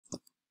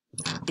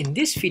In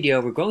this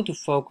video, we're going to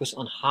focus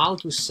on how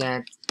to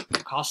set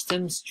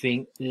custom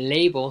string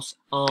labels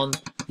on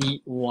the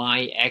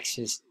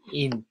y-axis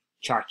in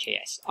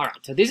Chartjs. Alright,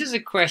 so this is a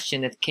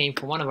question that came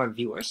from one of our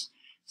viewers.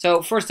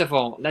 So first of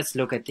all, let's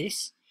look at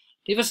this.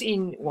 This was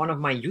in one of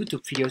my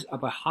YouTube videos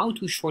about how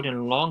to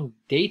shorten long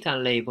data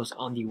labels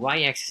on the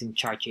y-axis in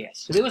Chartjs.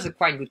 So this was a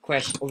quite good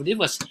question. Or this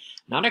was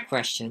another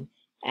question.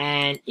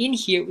 And in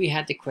here we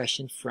had the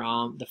question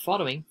from the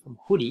following, from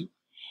Hoodie.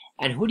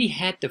 And Hoodie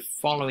had the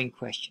following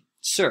question.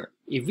 Sir,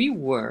 if we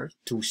were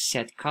to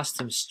set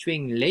custom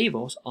string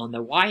labels on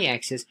the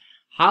y-axis,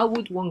 how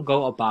would one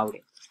go about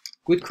it?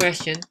 Good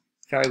question,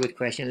 very good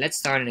question. Let's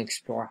start and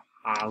explore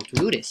how to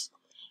do this.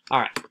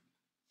 Alright,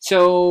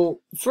 so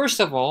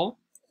first of all,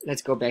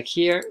 let's go back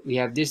here. We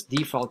have this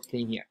default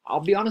thing here.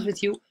 I'll be honest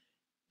with you,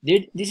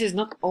 this is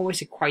not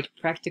always a quite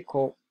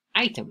practical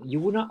item.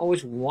 You would not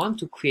always want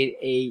to create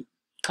a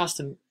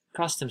custom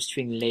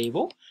string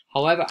label.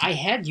 However, I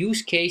had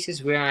use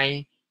cases where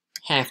I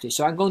have this.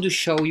 So I'm going to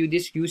show you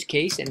this use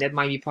case, and that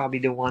might be probably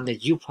the one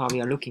that you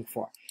probably are looking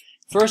for.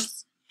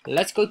 First,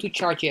 let's go to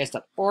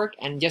chartjs.org,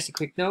 and just a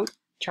quick note,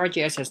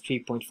 Chartjs has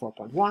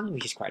 3.4.1,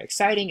 which is quite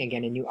exciting.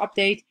 Again, a new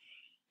update.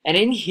 And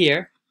in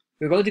here,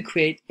 we're going to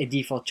create a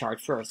default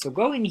chart first. So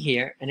go in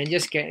here, and then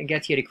just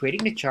get here to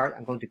creating the chart.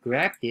 I'm going to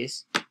grab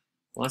this.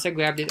 Once I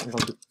grab this, I'm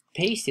going to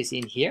paste this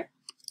in here.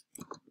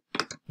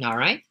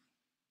 Alright.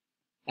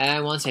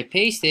 And once I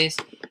paste this,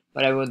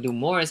 what I will do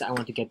more is I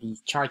want to get the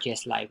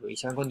Chartjs library.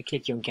 So I'm going to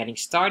click here on Getting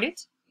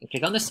Started. And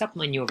click on the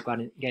sub-menu of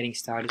Getting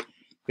Started.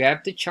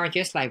 Grab the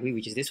Chartjs library,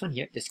 which is this one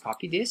here. Just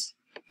copy this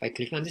by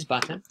clicking on this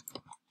button.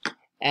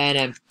 And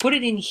then put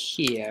it in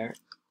here.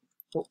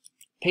 Oh,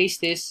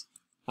 paste this.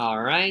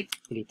 Alright.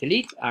 Delete,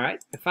 delete.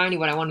 Alright. And finally,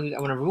 what I want to do, I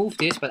want to remove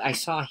this. But I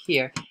saw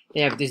here,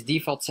 they have this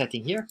default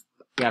setting here.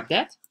 Grab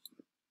that.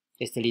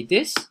 Just delete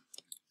this.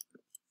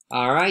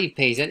 Alright. You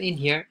paste that in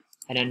here.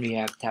 And then we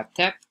have tap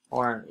tap,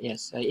 or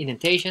yes,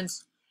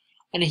 indentations.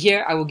 And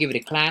here I will give it a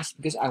class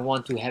because I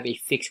want to have a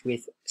fixed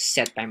width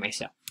set by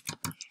myself.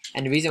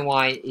 And the reason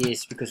why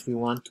is because we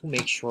want to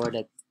make sure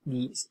that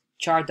the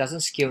chart doesn't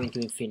scale into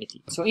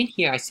infinity. So in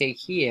here I say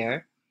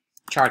here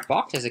chart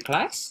box as a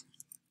class,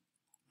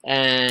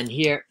 and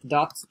here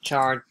dot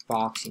chart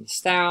box in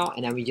style,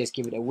 and then we just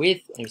give it a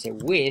width, and we say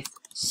width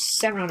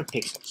 700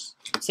 pixels.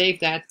 Save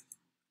that.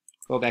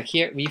 Go back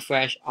here,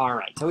 refresh.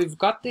 Alright, so we've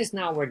got this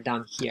now, we're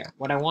done here.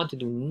 What I want to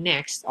do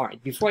next,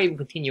 alright, before I even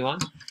continue on,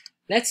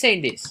 let's say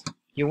this.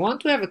 You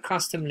want to have a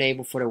custom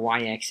label for the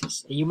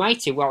y-axis. You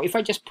might say, well, if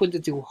I just put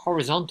it to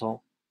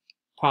horizontal,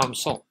 problem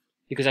solved.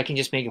 Because I can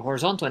just make it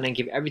horizontal and then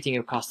give everything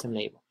a custom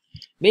label.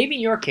 Maybe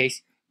in your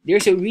case,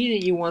 there's a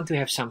reason you want to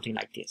have something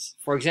like this.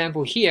 For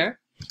example, here,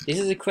 this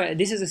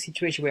is a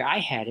situation where I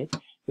had it,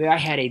 where I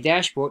had a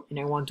dashboard and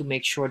I want to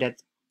make sure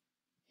that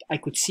I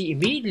could see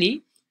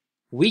immediately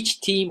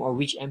which team or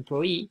which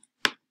employee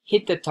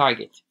hit the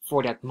target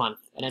for that month.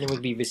 And then it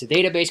would be with the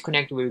database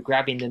connected, we would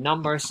grab in the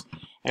numbers,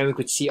 and we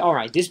could see, all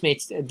right, this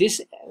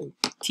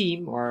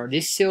team or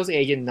this sales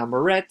agent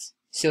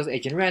sales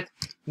agent red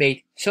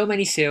made so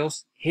many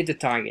sales, hit the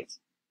target.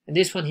 And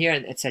this one here,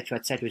 and etc.,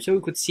 etc. So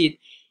we could see it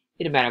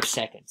in a matter of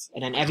seconds.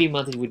 And then every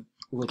month it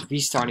would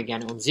restart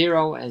again on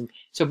 0. And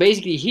so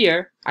basically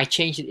here, I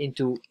changed it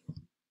into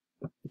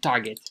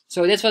target.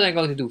 So that's what I'm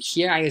going to do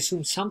here. I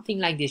assume something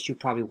like this you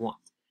probably want.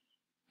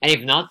 And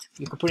if not,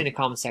 you can put in the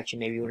comment section,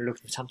 maybe you want to look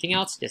for something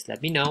else, just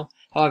let me know.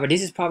 However,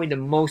 this is probably the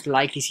most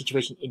likely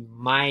situation in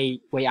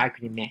my way I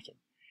could imagine.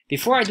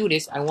 Before I do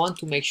this, I want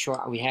to make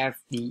sure we have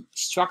the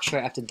structure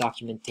of the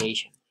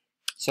documentation.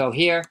 So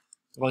here,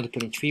 I'm going to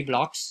put in 3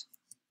 blocks.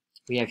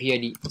 We have here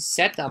the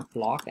setup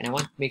block, and I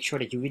want to make sure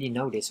that you really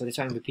know this, so that's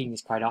why I'm repeating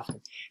this quite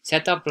often.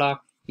 Setup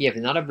block, we have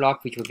another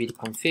block, which will be the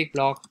config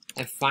block,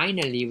 and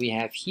finally we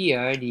have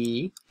here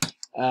the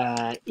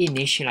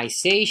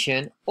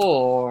initialization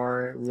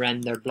or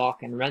render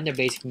block, and render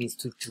basically means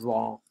to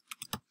draw.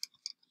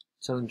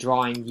 So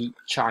drawing the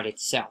chart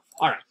itself.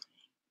 Alright,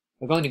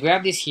 we're going to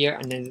grab this here,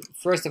 and then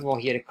first of all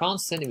here the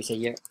constant, we say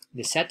here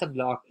the setup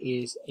block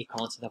is a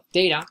constant of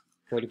data,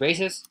 curly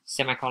braces,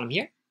 semicolon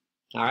here.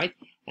 Alright,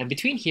 and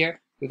between here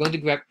we're going to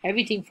grab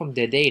everything from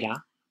the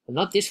data, but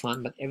not this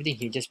one, but everything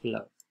here just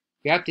below.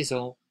 Grab this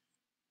all,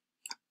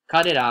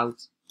 cut it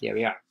out, there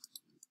we are.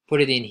 Put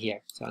it in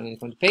here. So I'm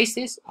going to paste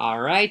this.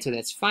 Alright, so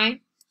that's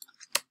fine.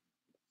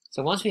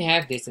 So once we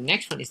have this, the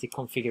next one is the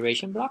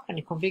configuration block, and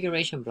the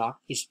configuration block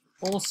is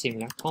all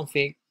similar.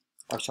 Const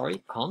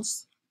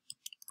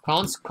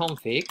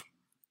config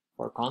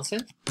for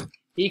constant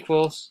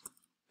equals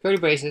curly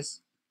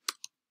braces,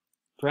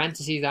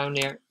 parentheses down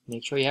there,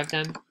 make sure you have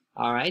them.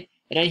 Alright,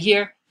 and then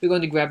here we're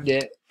going to grab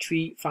the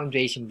 3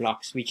 foundation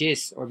blocks, which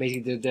is, or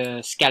basically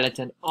the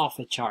skeleton of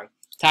a chart.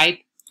 Type,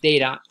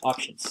 data,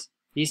 options.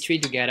 These 3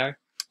 together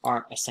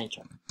are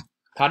essential.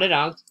 Cut it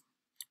out,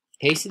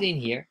 paste it in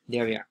here,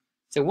 there we are.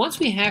 So once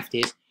we have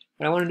this,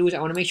 what I want to do is I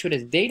want to make sure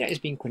that data is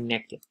being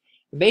connected.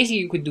 And basically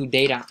you could do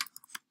data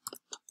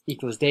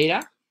equals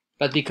data,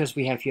 but because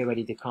we have here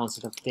already the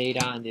concept of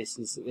data and this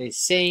is the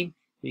same,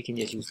 we can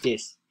just use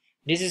this.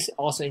 This is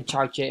also in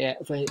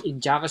Chartjs, in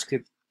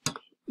JavaScript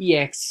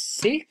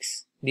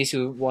EX6. This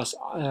was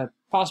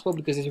possible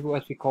because this is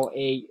what we call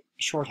a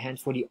shorthand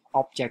for the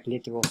object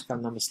literals, if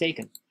I'm not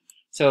mistaken.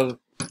 So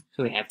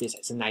we have this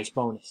as a nice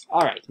bonus.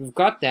 All right, we've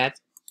got that.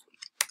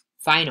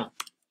 Final.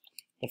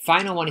 The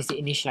final one is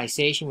the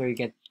initialization, where we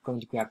get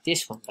going to grab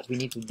this one, but we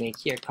need to make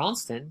here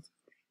constant.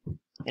 And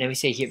then we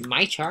say here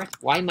my chart.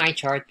 Why my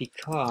chart?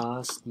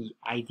 Because the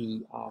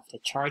ID of the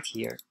chart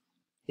here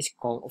is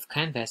called, of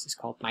canvas, is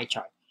called my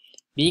chart.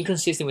 Being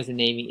consistent with the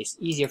naming is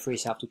easier for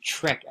yourself to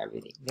track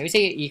everything. Then we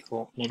say here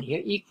equal, and then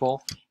here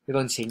equal, we're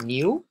going to say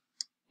new,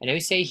 and then we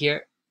say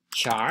here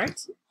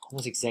chart,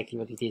 almost exactly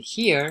what we did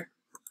here,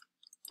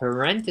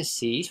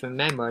 parentheses.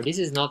 Remember, this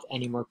is not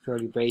anymore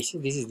curly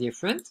braces, this is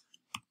different.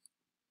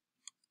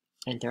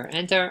 Enter,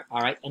 enter.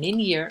 All right, and in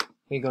here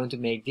we're going to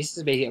make, this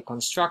is basically a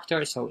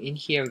constructor, so in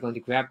here we're going to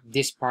grab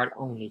this part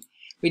only.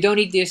 We don't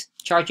need this.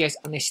 Chartjs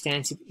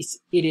understands it.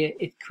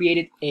 It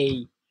created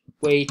a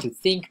way to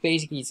think.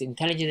 Basically, it's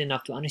intelligent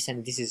enough to understand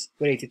that this is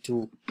related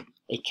to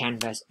a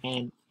canvas,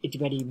 and it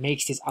already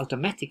makes this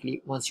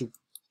automatically once you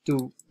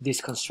do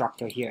this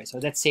constructor here. So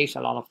that saves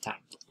a lot of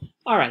time.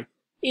 All right,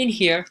 in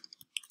here,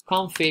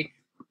 config,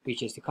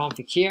 which is the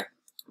config here,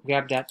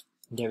 grab that,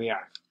 and there we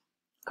are.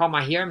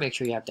 Comma here, make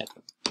sure you have that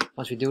one.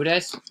 Once we do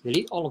this,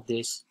 delete all of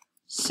this,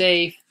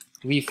 save,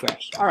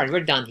 refresh. All right, we're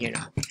done here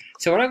now.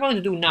 So what I'm going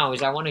to do now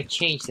is I want to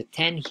change the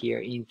 10 here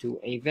into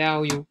a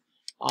value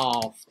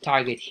of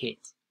target hit.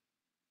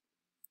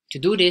 To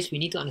do this, we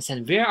need to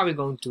understand where are we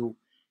going to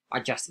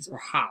adjust this, or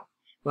how.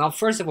 Well,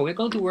 first of all, we're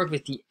going to work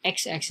with the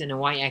x-axis and the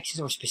y-axis,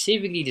 or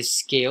specifically the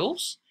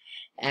scales.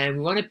 And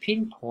we want to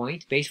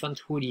pinpoint based on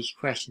who the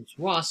question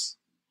was,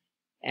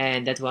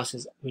 and that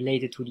was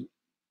related to the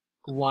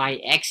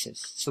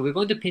y-axis. So we're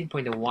going to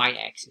pinpoint the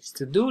y-axis.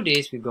 To do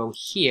this, we go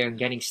here,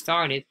 getting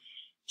started,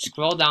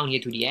 scroll down here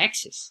to the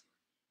axis,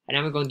 and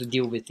then we're going to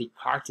deal with the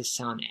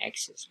Cartesian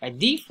axis. By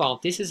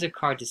default, this is a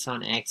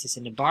Cartesian axis,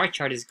 and the bar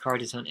chart is a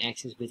Cartesian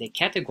axis with a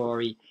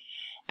category,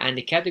 and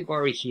the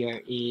category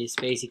here is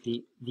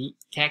basically the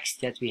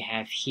text that we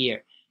have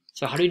here.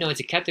 So how do you know it's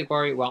a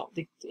category? Well,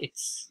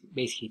 it's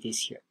basically this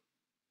here.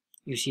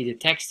 You see the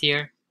text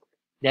here,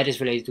 that is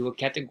related to a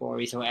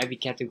category, so every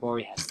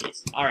category has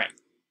this. All right.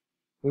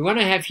 We want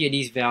to have here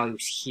these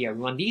values here.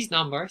 We want these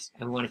numbers,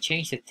 and we want to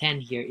change the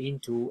 10 here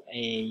into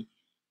a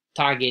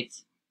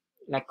target,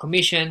 like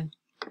commission,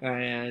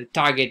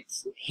 target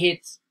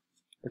hit,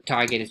 or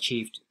target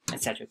achieved,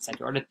 etc.,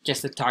 etc., or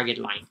just the target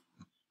line.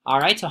 All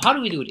right, so how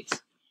do we do this?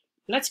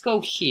 Let's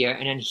go here,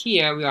 and then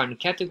here we are in the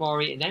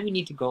category, and then we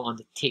need to go on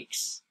the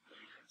ticks.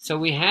 So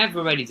we have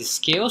already the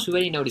scales. We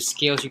already know the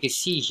scales. You can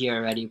see here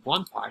already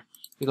one part.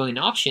 We go in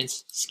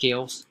options,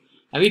 scales,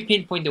 and we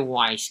pinpoint the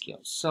Y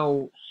scales.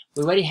 So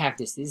we already have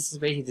this. This is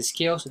basically the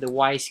scale, so the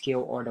Y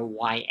scale or the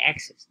Y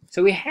axis.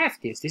 So we have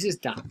this. This is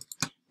done.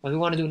 What we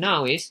want to do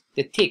now is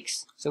the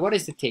ticks. So what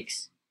is the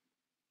ticks?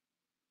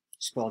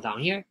 Scroll down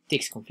here,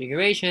 ticks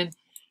configuration.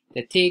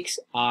 The ticks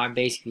are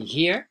basically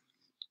here,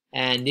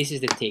 and this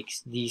is the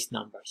ticks, these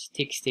numbers.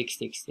 Ticks, ticks,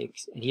 ticks,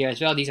 ticks. And here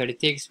as well, these are the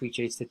ticks, which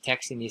is the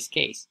text in this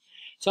case.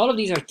 So all of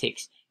these are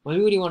ticks. What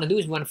we really want to do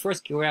is we want to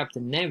first grab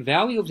the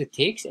value of the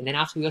ticks, and then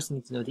after we also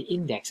need to know the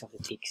index of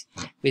the ticks.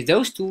 With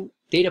those two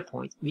data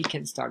points, we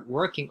can start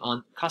working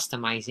on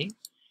customizing.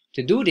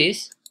 To do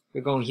this,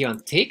 we're going here on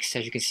ticks.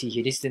 As you can see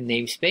here, this is the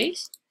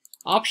namespace.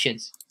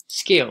 Options,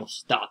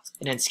 scales, dot,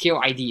 and then scale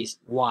ID is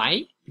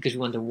Y, because we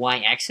want the Y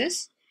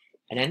axis,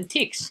 and then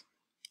ticks.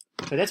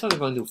 So that's what we're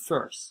going to do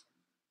first.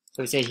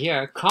 So we say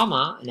here,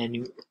 comma, and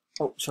then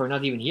oh, sorry,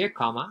 not even here,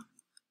 comma.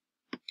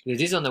 Because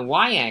this is on the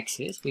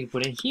y-axis, we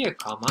put in here,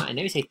 comma, and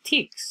then we say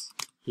ticks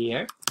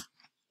here,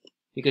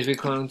 because we're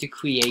going to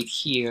create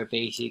here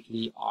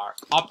basically our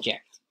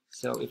object.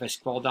 So if I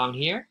scroll down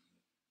here,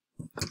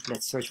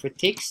 let's search for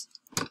ticks.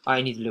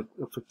 I need to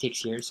look for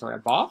ticks here, sorry,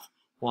 above.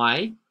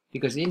 Why?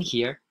 Because in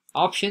here,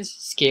 options,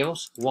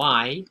 scales,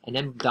 y, and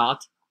then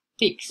dot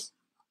ticks.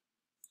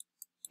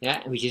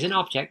 Yeah, which is an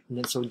object.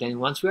 And then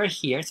once we are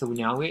here, so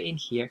now we're in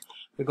here,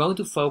 we're going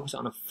to focus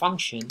on a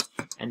function,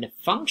 and the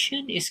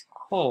function is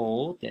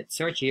called, let's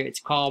search here, it's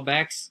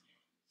callbacks.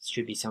 It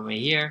should be somewhere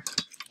here.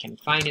 Can't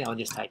find it, I'll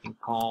just type in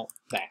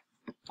callback.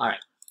 Alright,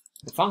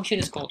 the function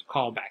is called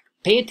callback.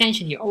 Pay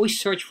attention here, always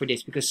search for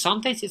this, because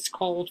sometimes it's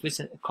called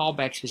with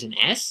callbacks with an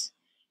S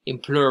in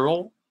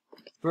plural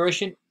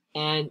version,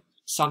 and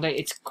sometimes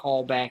it's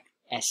callback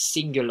as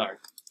singular.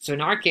 So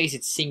in our case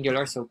it's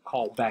singular, so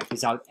callback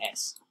without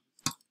S.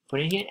 Put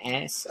in here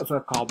an S of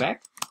a callback,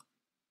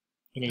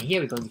 and then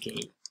here we're going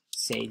to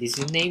say this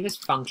is named as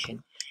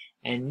function.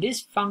 And this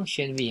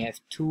function, we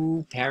have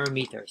two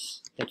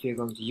parameters that we're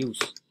going to use.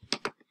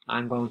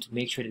 I'm going to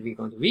make sure that we're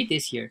going to read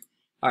this here.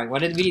 Alright,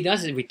 what it really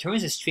does is it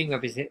returns a string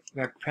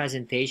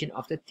representation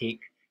of the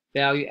tick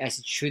value as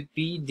it should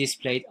be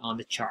displayed on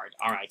the chart.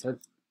 Alright, so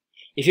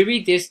if you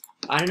read this,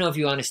 I don't know if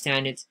you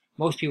understand it.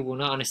 Most people will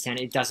not understand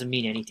it. It doesn't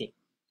mean anything.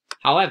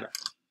 However,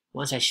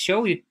 once I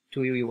show it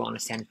to you, you will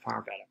understand it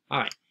far better.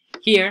 Alright,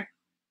 here,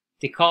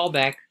 the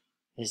callback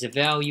is the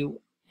value,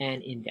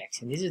 and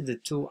index. And this is the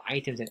two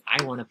items that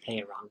I want to play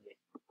around with.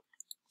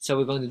 So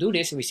we're going to do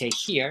this, and we say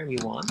here we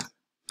want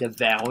the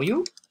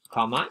value,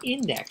 comma,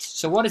 index.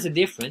 So what is the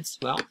difference?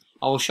 Well,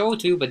 I will show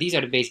it to you, but these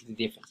are the basic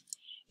difference.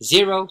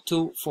 0,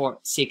 2, 4,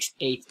 6,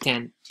 8,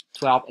 10,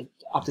 12, and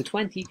up to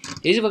 20.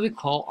 This is what we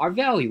call our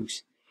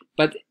values.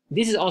 But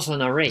this is also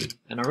an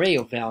array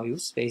of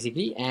values,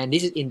 basically. And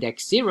this is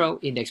index 0,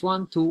 index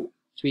 1, 2,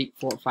 3,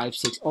 4, 5,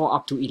 6, all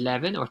up to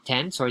 11 or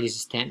 10. Sorry, this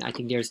is 10. I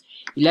think there's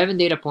 11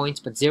 data points,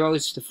 but 0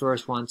 is the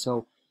first one.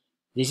 So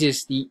this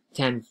is the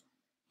 10th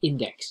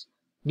index,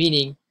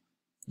 meaning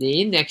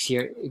the index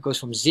here, it goes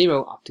from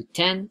 0 up to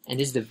 10, and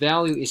this the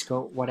value is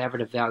whatever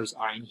the values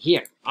are in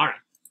here. All right.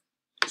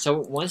 So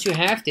once you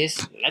have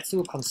this, let's do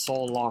a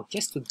console log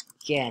just to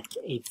get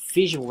a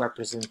visual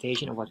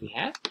representation of what we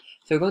have.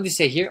 So we're going to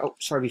say here, oh,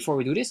 sorry, before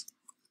we do this,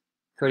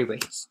 curly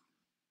braces.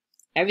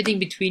 Everything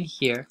between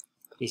here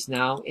is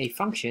now a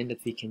function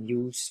that we can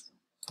use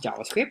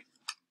JavaScript.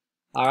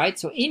 All right,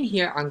 so in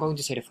here, I'm going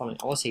to say the following.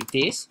 I will say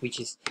this, which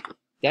is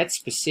that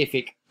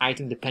specific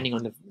item depending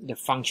on the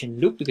function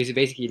loop, because it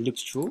basically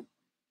loops through.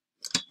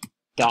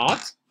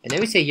 Dot, and then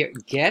we say here,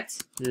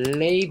 get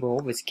label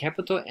with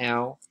capital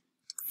L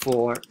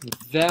for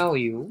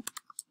value,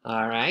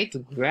 all right, to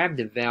grab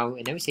the value,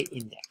 and then we say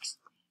index.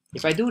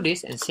 If I do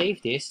this and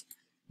save this,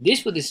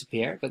 this will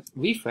disappear, but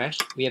refresh,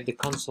 we have the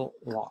console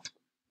log.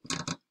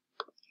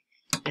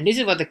 And this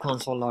is what the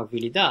console log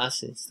really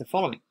does. It's the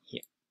following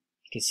here.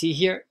 You can see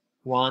here,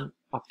 1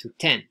 up to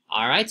 10.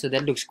 All right, so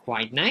that looks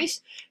quite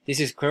nice. This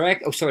is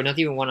correct. Oh, sorry, not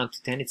even 1 up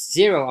to 10. It's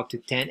 0 up to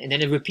 10, and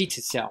then it repeats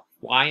itself.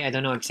 Why? I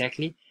don't know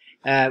exactly.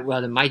 Well,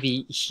 there might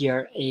be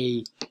here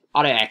a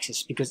other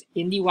axis, because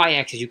in the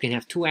y-axis you can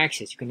have two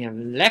axes. You can have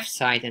the left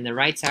side and the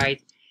right side.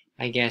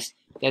 I guess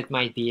that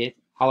might be it.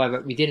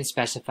 However, we didn't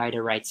specify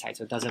the right side,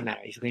 so it doesn't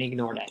matter. You can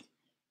ignore that.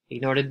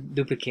 Ignore the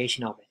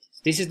duplication of it.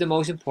 This is the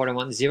most important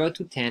one. 0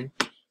 to 10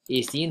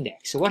 is the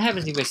index. So what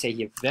happens if I say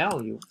here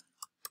value,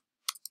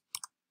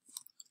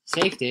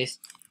 save this,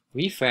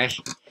 refresh?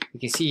 You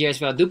can see here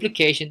as well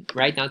duplication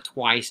right now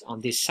twice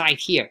on this side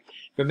here.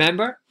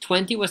 Remember,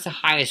 20 was the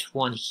highest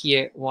one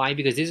here. Why?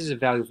 Because this is a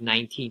value of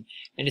 19,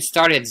 and it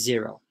started at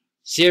 0.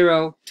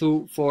 0,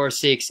 2, 4,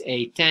 6,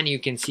 8, 10. You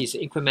can see it's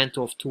an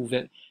incremental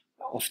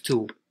of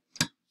 2.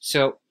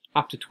 So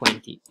up to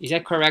 20. Is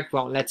that correct?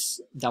 Well,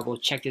 let's double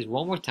check this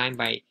one more time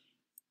by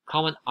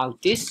comment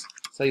out this,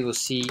 so you will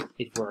see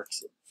it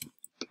works.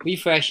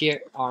 Refresh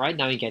here. All right,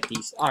 now you get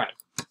these. All right.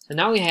 So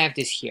now we have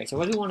this here. So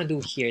what we want to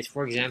do here is,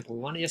 for example,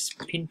 we want to just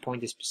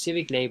pinpoint a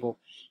specific label.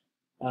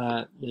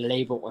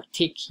 Label or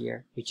tick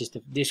here, which is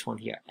this one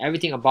here.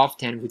 Everything above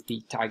 10 would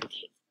be target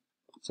hit.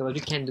 So what we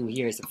can do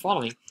here is the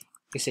following.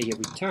 We say here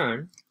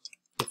return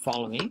the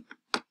following.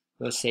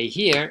 We'll say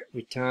here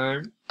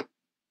return.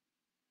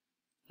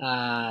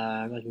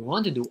 What we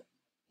want to do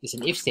is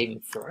an if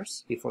statement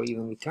first before you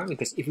even return,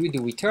 because if we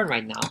do return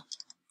right now,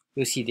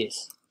 you'll see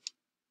this.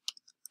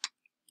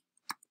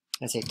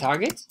 Let's say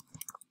target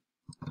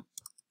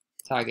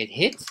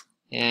hit,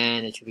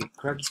 and it should be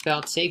correctly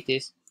spelled. Save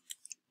this.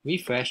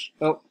 Refresh.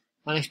 Oh,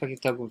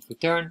 unexpected toggle with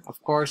return.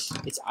 Of course,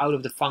 it's out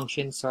of the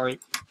function. Sorry.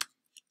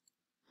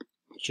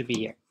 It should be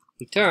here.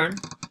 Return.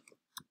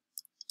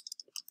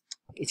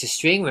 It's a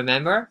string,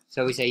 remember?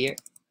 So we say here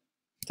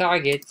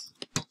target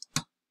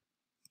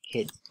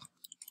hit.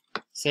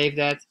 Save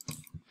that.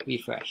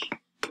 Refresh.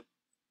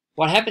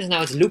 What happens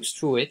now is it loops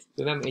through it.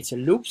 Remember, it's a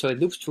loop, so it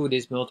loops through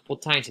this multiple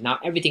times, and now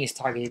everything is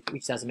targeted,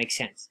 which doesn't make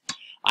sense.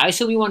 I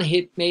assume you want to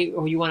hit maybe,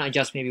 or you want to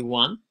adjust maybe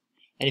 1.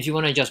 And if you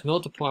want to adjust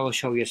multiple, I will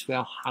show you as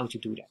well how to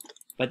do that.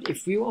 But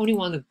if we only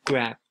want to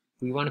grab,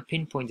 we want to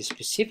pinpoint a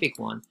specific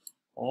one,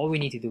 all we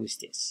need to do is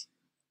this.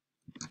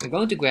 We're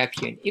going to grab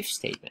here an if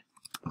statement.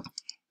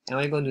 And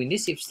what we're going to do in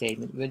this if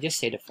statement, we'll just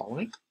say the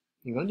following.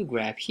 We're going to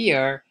grab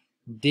here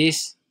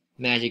this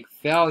magic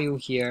value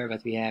here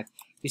that we have.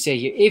 We say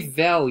here if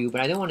value,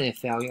 but I don't want a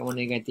value, I want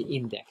to get the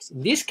index.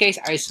 In this case,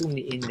 I assume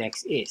the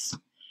index is.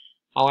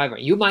 However,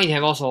 you might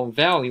have also a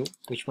value,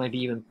 which might be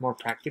even more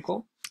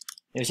practical.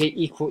 And we say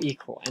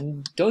equal,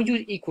 and don't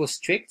use equal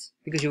strict,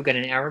 because you'll get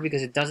an error,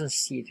 because it doesn't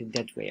see it in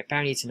that way.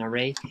 Apparently it's an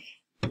array.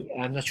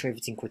 I'm not sure if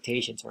it's in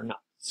quotations or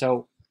not.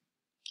 So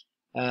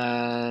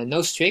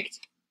no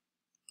strict,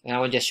 and I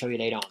will just show you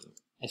later on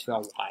as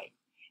well why.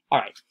 All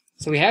right,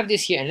 so we have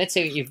this here, and let's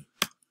say if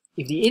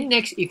the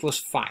index equals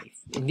 5.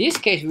 In this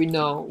case, we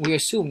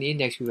assume the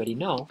index we already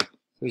know.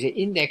 So we say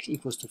index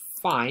equals to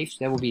 5, so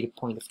that will be the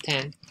point of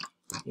 10.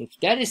 If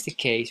that is the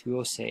case, we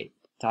will say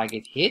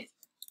target hit.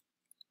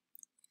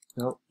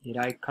 No, did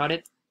I cut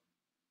it?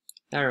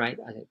 All right,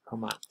 I said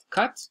command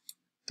cut.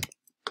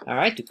 All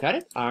right, to cut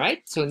it. All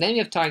right, so then we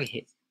have target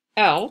hit.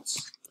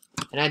 Else,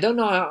 and I don't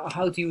know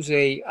how to use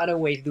a other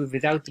way to do it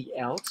without the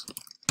else.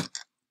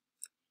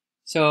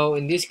 So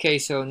in this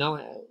case, so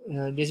now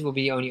this will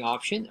be the only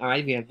option. All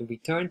right, we have the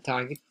return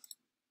target.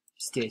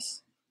 It's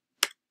this.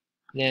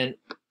 Then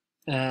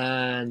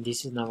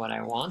this is not what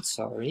I want.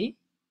 Sorry,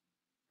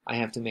 I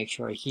have to make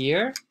sure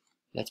here.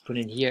 Let's put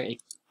in here a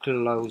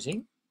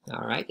closing.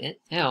 All right, and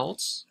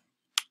else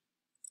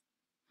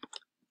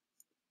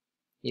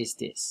is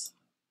this.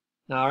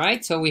 All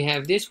right, so we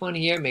have this one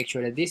here. Make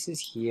sure that this is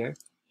here.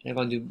 I'm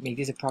going to make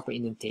this a proper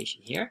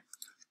indentation here.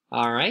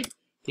 All right,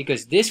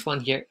 because this one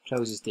here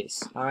closes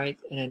this. All right,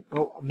 and then,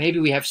 oh, maybe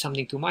we have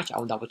something too much.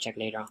 I'll double check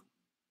later on.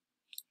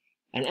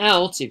 And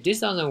else, if this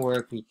doesn't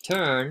work,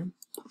 return.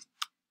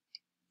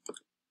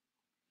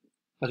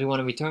 What we want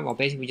to return? Well,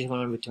 basically, we just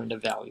want to return the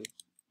value.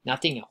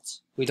 Nothing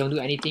else. We don't do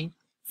anything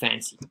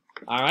fancy.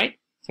 All right,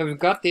 so we've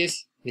got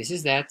this. This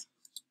is that.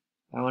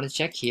 I want to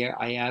check here.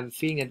 I have a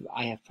feeling that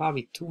I have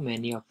probably too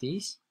many of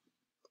these.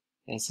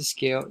 That's the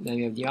scale. Then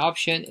we have the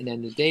option, and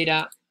then the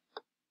data.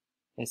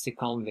 That's the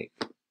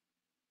convict.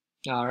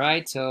 All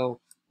right, so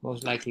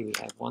most likely we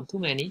have one too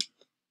many.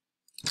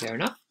 Fair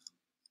enough.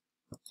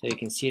 So you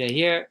can see that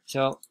here.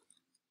 So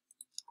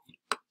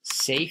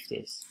save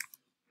this.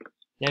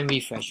 Then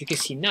refresh. You can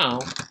see now,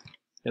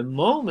 the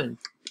moment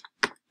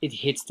it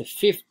hits the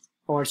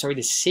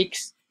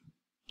sixth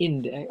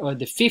index, or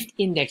the fifth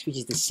index, which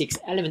is the sixth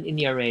element in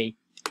the array,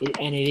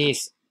 and it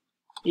is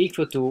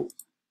equal to,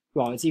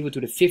 well, it's equal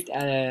to the fifth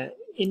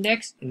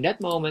index. In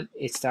that moment,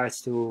 it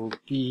starts to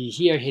be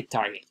here, hit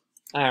target.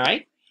 All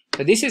right.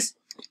 So this is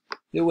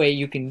the way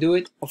you can do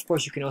it. Of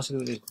course, you can also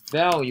do this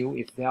value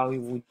if value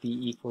would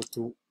be equal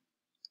to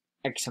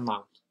X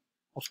amount.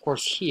 Of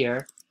course,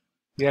 here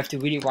you have to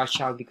really watch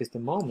out, because the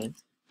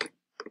moment,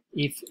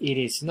 if it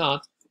is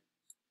not,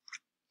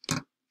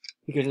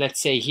 because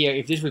let's say here,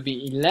 if this would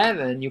be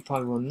 11, you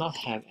probably will not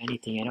have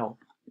anything at all.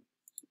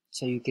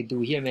 So you could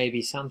do here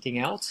maybe something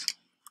else.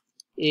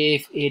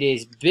 If it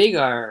is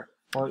bigger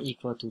or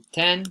equal to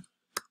 10,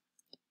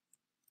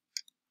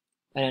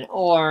 and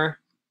or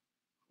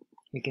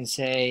we can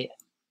say,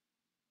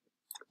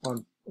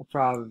 or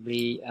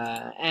probably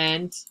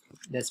and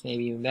that's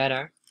maybe even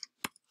better.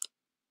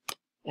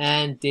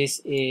 And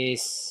this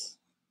is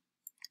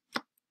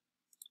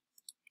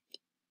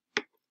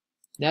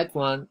that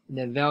one,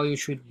 the value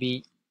should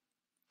be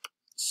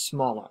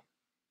smaller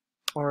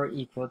or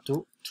equal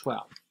to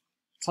 12.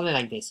 Something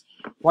like this.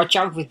 Watch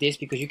out with this,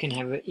 because you can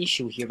have an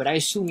issue here, but I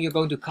assume you're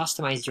going to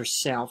customize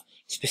yourself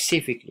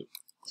specifically.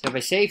 So if I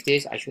save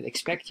this, I should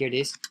expect here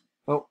this.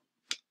 Oh,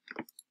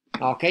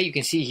 okay, you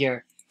can see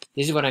here,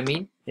 this is what I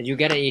mean, that you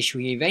get an issue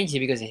here eventually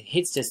because it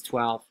hits this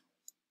 12.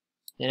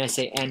 Then I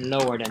say and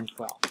lower than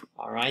 12.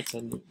 All right,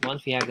 so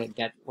once we have that,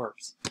 that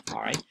works.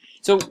 All right,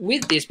 so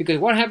with this, because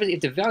what happens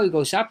if the value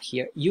goes up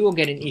here, you will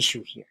get an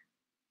issue here.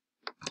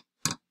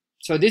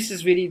 So this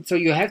is really, so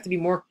you have to be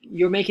more,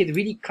 you make it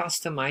really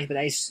customized, but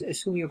I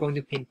assume you're going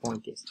to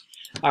pinpoint this.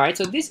 All right,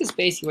 so this is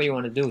basically what you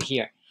want to do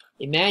here.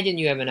 Imagine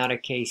you have another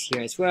case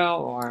here as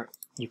well, or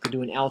you could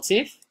do an else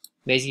if.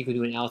 Basically, you could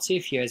do an else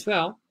if here as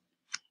well,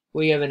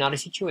 where you have another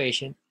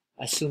situation,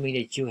 assuming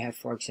that you have,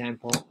 for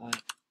example,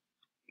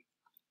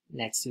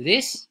 let's do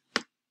this,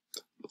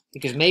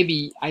 because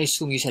maybe I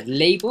assume you said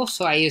label,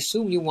 so I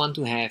assume you want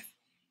to have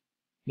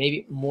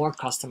maybe more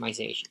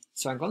customization.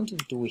 So I'm going to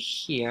do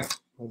here,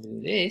 I'll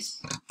do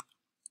this.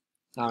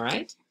 All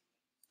right,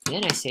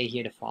 then I say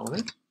here the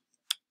following.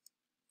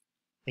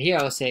 Here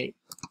I'll say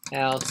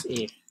else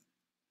if.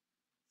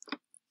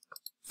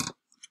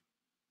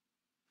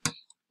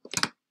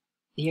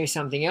 Here's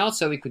something else,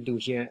 so we could do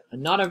here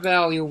another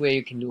value where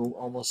you can do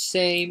almost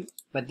same,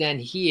 but then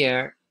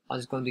here I'm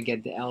just going to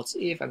get the else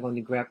if. I'm going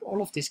to grab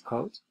all of this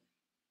code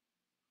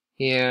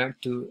here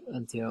to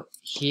until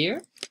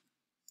here.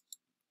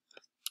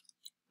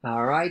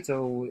 All right,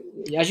 so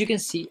as you can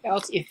see,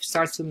 else if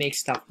starts to make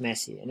stuff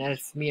messy, and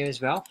that's for me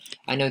as well.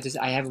 I notice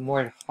I have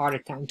a harder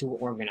time to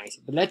organize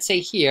it. But let's say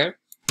here,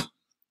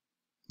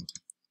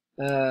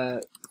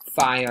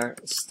 fire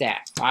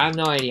staff. I have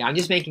no idea. I'm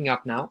just making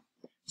up now.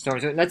 So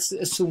let's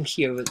assume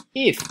here that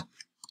if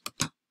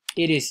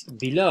it is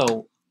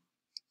below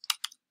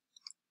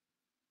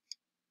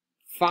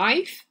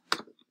 5,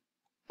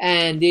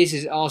 and this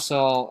is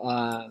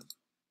also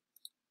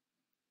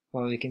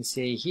well, we can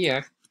say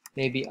here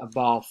maybe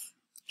above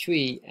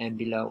 3 and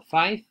below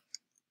 5,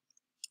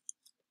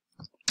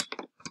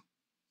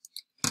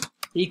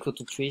 equal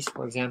to 3,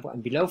 for example,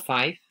 and below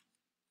 5,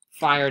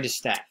 fire the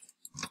staff.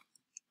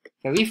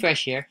 If I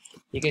refresh here,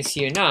 you can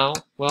see here now,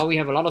 well, we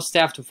have a lot of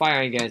staff to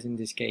fire, I guess, in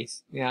this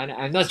case. Yeah,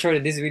 I'm not sure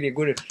that this is really a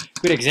good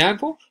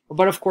example,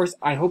 but of course,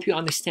 I hope you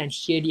understand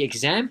here the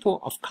example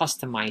of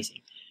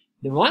customizing.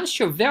 Once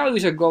your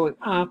values are going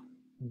up,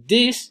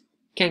 this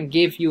can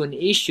give you an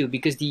issue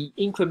because the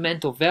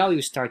incremental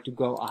values start to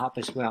go up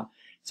as well.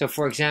 So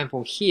for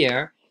example,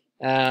 here,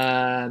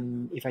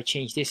 if I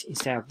change this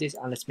instead of this,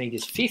 let's make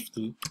this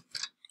 50,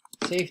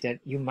 save that,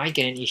 you might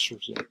get an issue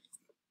here.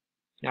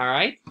 All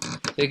right,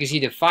 so you can see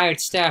the fired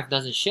staff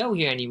doesn't show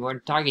here anymore. The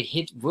target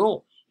hit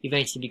will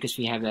eventually, because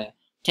we have a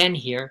 10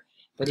 here,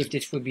 but if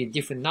this would be a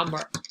different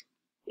number,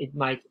 it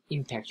might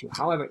impact you.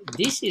 However,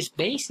 this is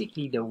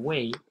basically the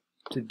way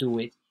to do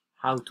it,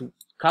 how to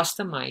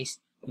customize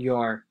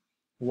your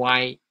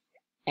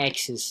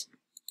y-axis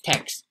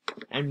text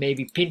and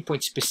maybe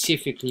pinpoint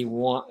specifically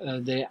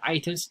the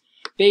items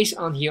based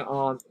on here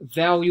on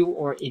value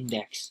or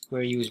index.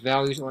 Where you use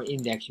values or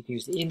index, you can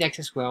use the index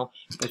as well,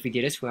 but we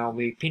did as well,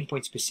 we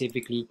pinpoint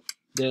specifically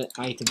the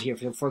item here.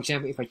 So for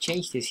example, if I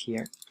change this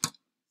here,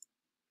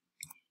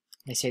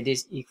 I say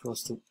this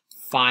equals to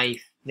 5,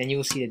 then you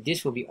will see that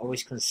this will be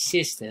always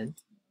consistent.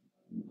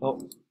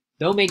 Oh,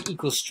 don't make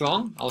equal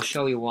strong. I'll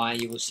show you why.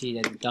 You will see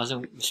that it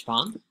doesn't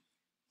respond.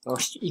 Or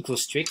equal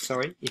strict,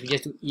 sorry. If you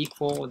just do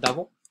equal or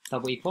double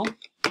equal,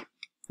 it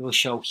will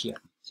show here.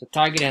 So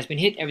target has been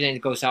hit, everything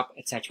goes up,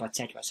 etc,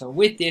 etc. So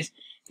with this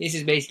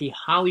is basically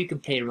how you can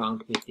play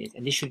around with this,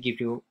 and this should give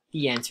you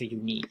the answer you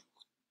need.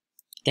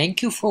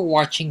 Thank you for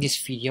watching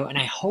this video, and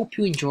I hope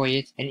you enjoy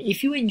it. And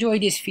if you enjoy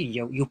this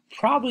video, you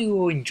probably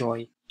will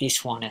enjoy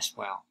this one as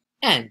well.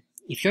 And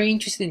if you're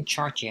interested in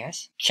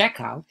Chartjs, check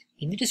out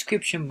in the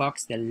description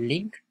box the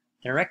link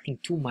directing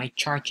to my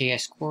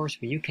Chartjs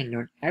course where you can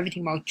learn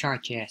everything about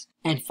Chartjs.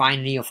 And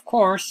finally, of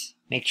course,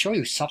 make sure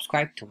you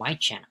subscribe to my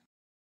channel.